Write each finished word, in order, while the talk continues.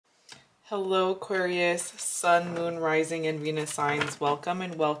Hello Aquarius, Sun, Moon, Rising, and Venus signs. Welcome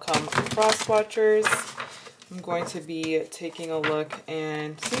and welcome, Cross Watchers. I'm going to be taking a look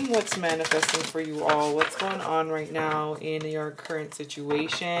and seeing what's manifesting for you all. What's going on right now in your current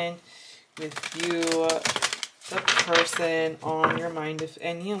situation with you, the person on your mind, if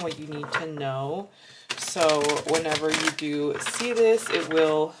any, and what you need to know. So whenever you do see this, it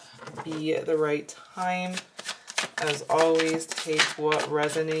will be the right time. As always, take what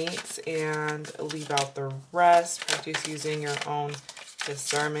resonates and leave out the rest. Practice using your own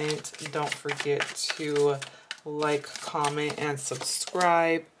discernment. Don't forget to like, comment, and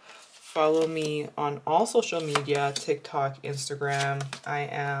subscribe. Follow me on all social media, TikTok, Instagram. I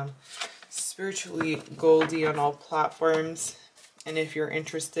am spiritually Goldie on all platforms. And if you're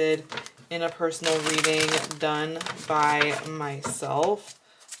interested in a personal reading done by myself,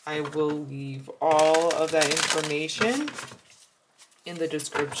 I will leave all of that information in the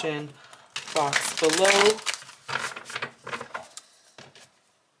description box below.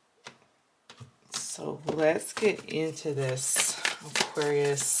 So let's get into this,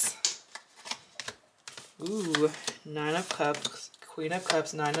 Aquarius. Ooh, Nine of Cups, Queen of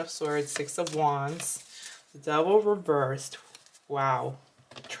Cups, Nine of Swords, Six of Wands, the Devil reversed. Wow,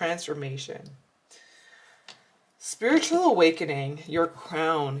 transformation. Spiritual awakening, your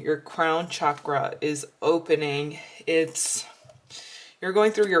crown chakra is opening. You're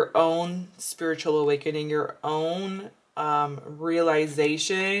going through your own spiritual awakening, your own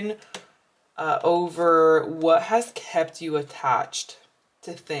realization over what has kept you attached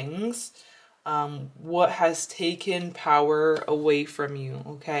to things, what has taken power away from you,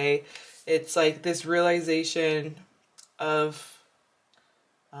 okay? It's like this realization of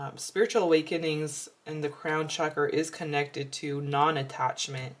spiritual awakenings, and the crown chakra is connected to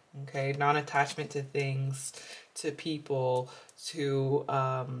non-attachment, okay? Non-attachment to things, to people, to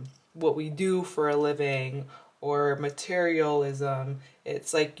what we do for a living, or materialism.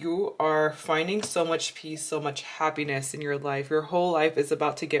 It's like you are finding so much peace, so much happiness in your life. Your whole life is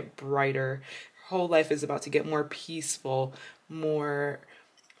about to get brighter. Your whole life is about to get more peaceful, more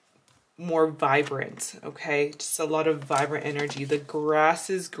vibrant, okay? Just a lot of vibrant energy. The grass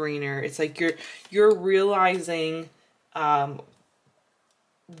is greener. It's like you're realizing that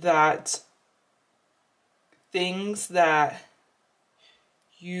things that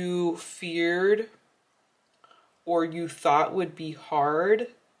you feared or you thought would be hard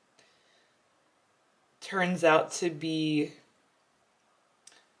turns out to be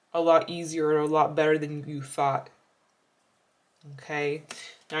a lot easier or a lot better than you thought. Okay,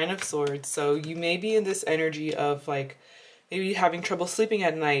 Nine of Swords. So you may be in this energy of like maybe having trouble sleeping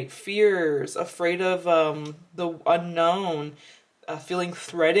at night, fears, afraid of the unknown, feeling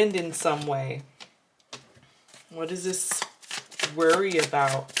threatened in some way. What is this worry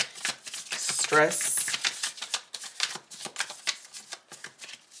about? Stress.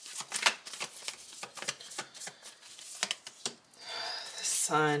 The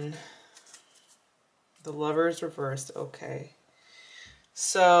Sun. The Lovers reversed. Okay.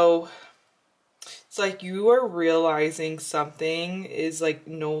 So it's like you are realizing something is like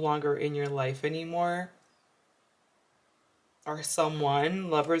no longer in your life anymore. Or someone,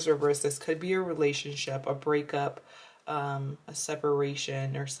 Lovers reversed. This could be a relationship, a breakup, a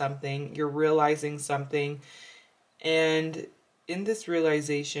separation or something. You're realizing something. And in this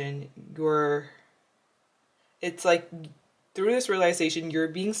realization, it's like through this realization, you're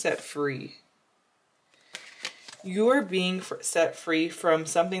being set free. You are being set free from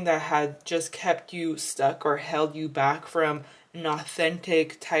something that had just kept you stuck or held you back from an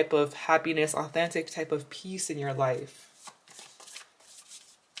authentic type of happiness, authentic type of peace in your life.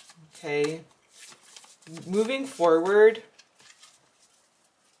 Okay. Moving forward,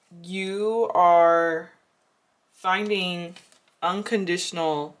 you are finding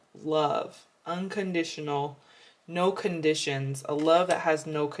unconditional love. Unconditional, no conditions. A love that has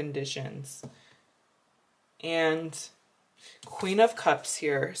no conditions. And Queen of Cups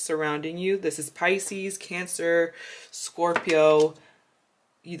here surrounding you. This is Pisces, Cancer, Scorpio.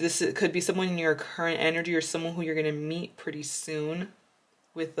 It could be someone in your current energy or someone who you're going to meet pretty soon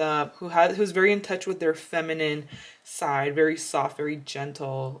with who's very in touch with their feminine side, very soft, very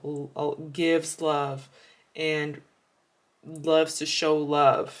gentle, gives love and loves to show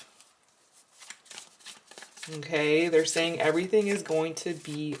love. Okay, they're saying everything is going to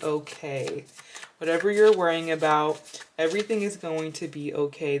be okay. Whatever you're worrying about, everything is going to be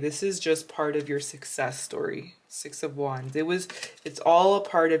okay. This is just part of your success story. Six of Wands. It's all a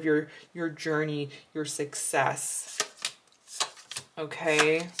part of your journey, your success.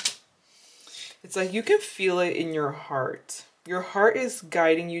 Okay? It's like you can feel it in your heart. Your heart is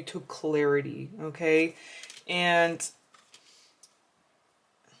guiding you to clarity, okay? And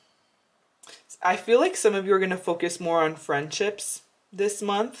I feel like some of you are going to focus more on friendships this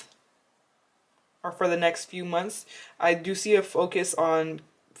month or for the next few months. I do see a focus on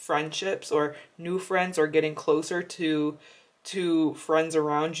friendships or new friends or getting closer to friends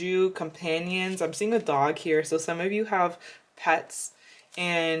around you, companions. I'm seeing a dog here. So some of you have pets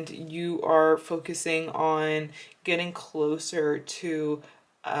and you are focusing on getting closer to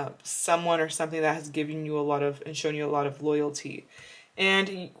someone or something that has given you a lot of and shown you a lot of loyalty.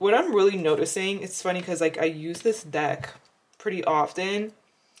 And what I'm really noticing, it's funny because like I use this deck pretty often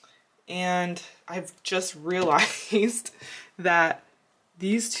and I've just realized that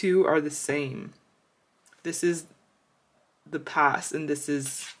these two are the same. This is the past and this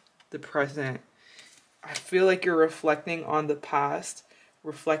is the present. I feel like you're reflecting on the past,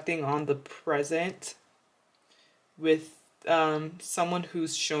 reflecting on the present with someone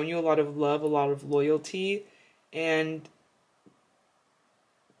who's shown you a lot of love, a lot of loyalty, and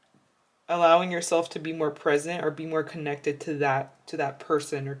allowing yourself to be more present or be more connected to that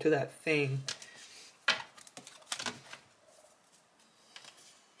person or to that thing.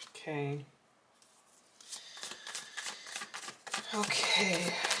 Okay.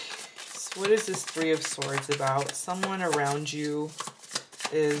 Okay. So what is this Three of Swords about? Someone around you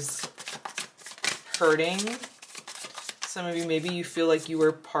is hurting. Some of you, maybe you feel like you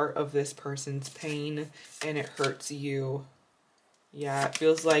were part of this person's pain and it hurts you. Yeah, it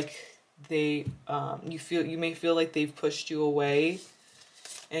feels like they, you may feel like they've pushed you away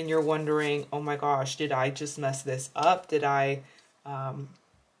and you're wondering, oh my gosh, did I just mess this up? Did I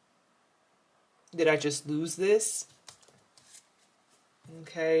just lose this?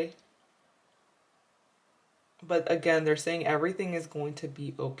 Okay. But again, they're saying everything is going to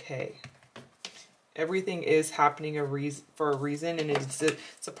be okay. Everything is happening for a reason, and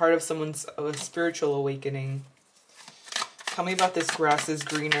it's a part of someone's spiritual awakening. Tell me about this grass is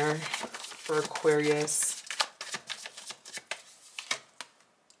greener for Aquarius.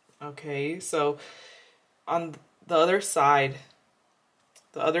 Okay, so on the other side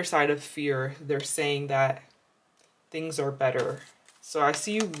of fear, they're saying that things are better. So I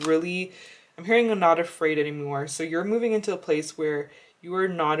see you really, I'm hearing I'm not afraid anymore. So you're moving into a place where you are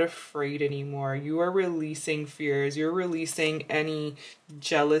not afraid anymore. You are releasing fears. You're releasing any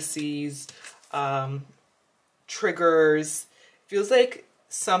jealousies, triggers. Feels like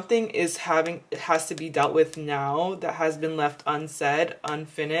something has to be dealt with now that has been left unsaid,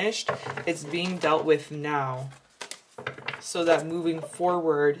 unfinished. It's being dealt with now. So that moving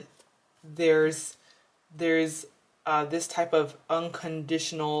forward, there's this type of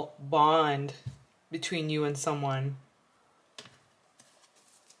unconditional bond between you and someone.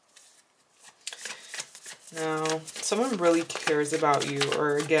 Now, someone really cares about you,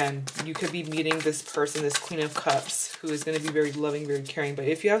 or again, you could be meeting this person, this Queen of Cups, who is going to be very loving, very caring. But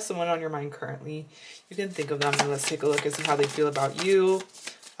if you have someone on your mind currently, you can think of them and let's take a look and see how they feel about you,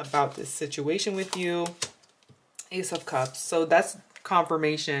 about this situation with you. Ace of Cups. So that's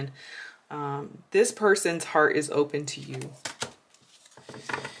confirmation. This person's heart is open to you.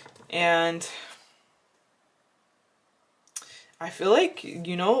 And I feel like,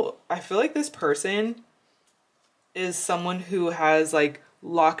 this person is someone who has like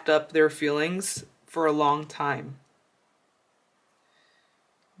locked up their feelings for a long time.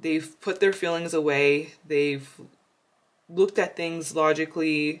 They've put their feelings away. They've looked at things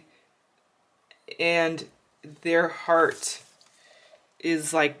logically, and their heart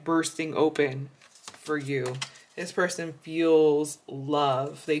is like bursting open for you. This person feels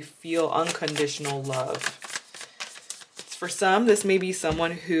love. They feel unconditional love. For some, this may be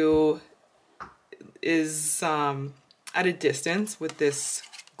someone who is at a distance with this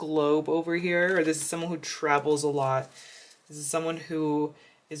globe over here, or this is someone who travels a lot. This is someone who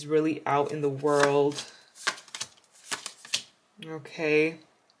is really out in the world. Okay.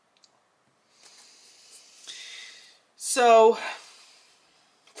 So,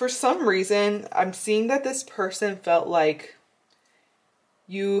 for some reason, I'm seeing that this person felt like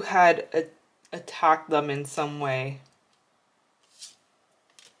you had attacked them in some way.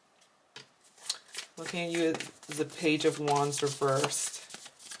 Looking at you as a Page of Wands reversed.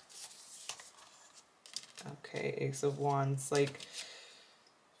 Okay, Ace of Wands, like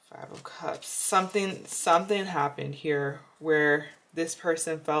Five of Cups. Something happened here where this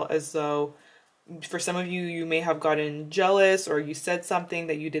person felt as though, for some of you, you may have gotten jealous, or you said something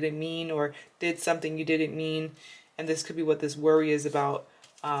that you didn't mean, or did something you didn't mean. And this could be what this worry is about.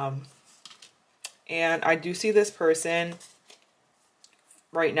 And I do see this person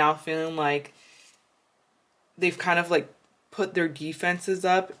right now feeling like they've kind of like put their defenses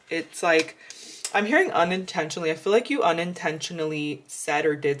up. It's like, I'm hearing unintentionally. I feel like you unintentionally said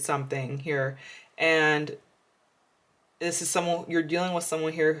or did something here. And this is someone, you're dealing with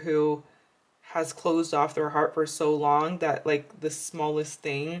someone here who has closed off their heart for so long that like the smallest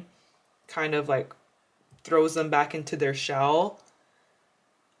thing kind of like throws them back into their shell.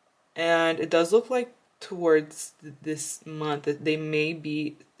 And it does look like towards this month that they may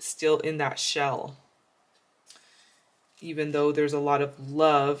be still in that shell, even though there's a lot of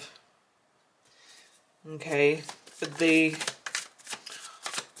love. Okay, but their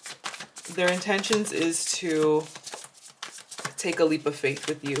intentions is to take a leap of faith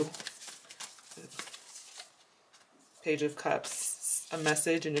with you. Page of Cups, a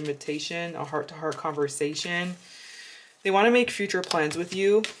message, an invitation, a heart-to-heart conversation. They want to make future plans with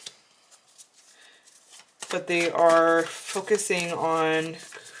you, but they are focusing on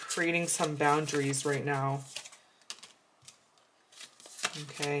creating some boundaries right now.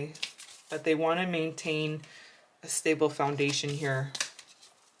 Okay, but they want to maintain a stable foundation here.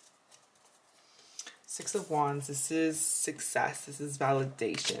 Six of Wands, this is success, this is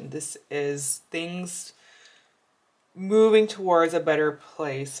validation, this is things moving towards a better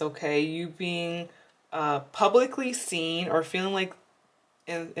place, okay? You being publicly seen or feeling like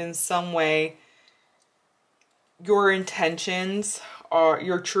in some way your intentions are,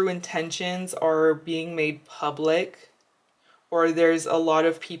 your true intentions are being made public, or there's a lot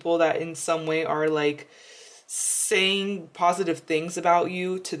of people that in some way are like saying positive things about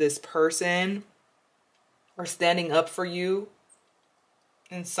you to this person or standing up for you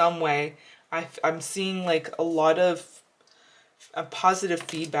in some way. I'm seeing like a lot of positive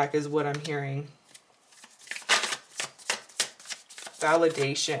feedback is what I'm hearing.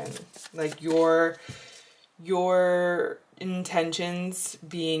 Validation, like your intentions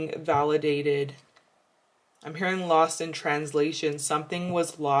being validated. I'm hearing lost in translation. Something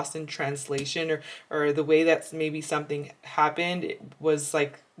was lost in translation, or the way that maybe something happened, it was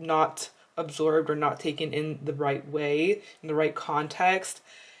like not absorbed or not taken in the right way, in the right context.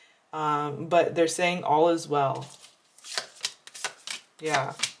 But they're saying all is well.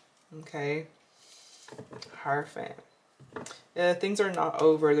 Yeah. Okay. Perfect. Things are not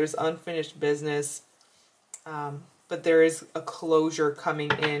over. There's unfinished business. But there is a closure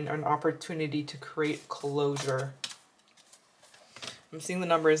coming in, an opportunity to create closure. I'm seeing the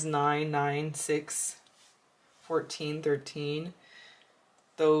numbers 9, 9, 6, 14, 13.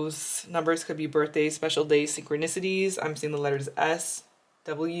 Those numbers could be birthdays, special days, synchronicities. I'm seeing the letters S,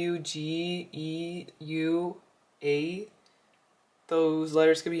 W, G, E, U, A. Those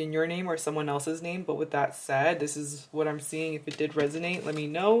letters could be in your name or someone else's name. But with that said, this is what I'm seeing. If it did resonate, let me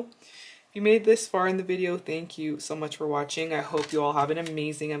know. If you made this far in the video, thank you so much for watching. I hope you all have an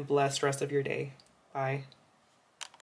amazing and blessed rest of your day. Bye.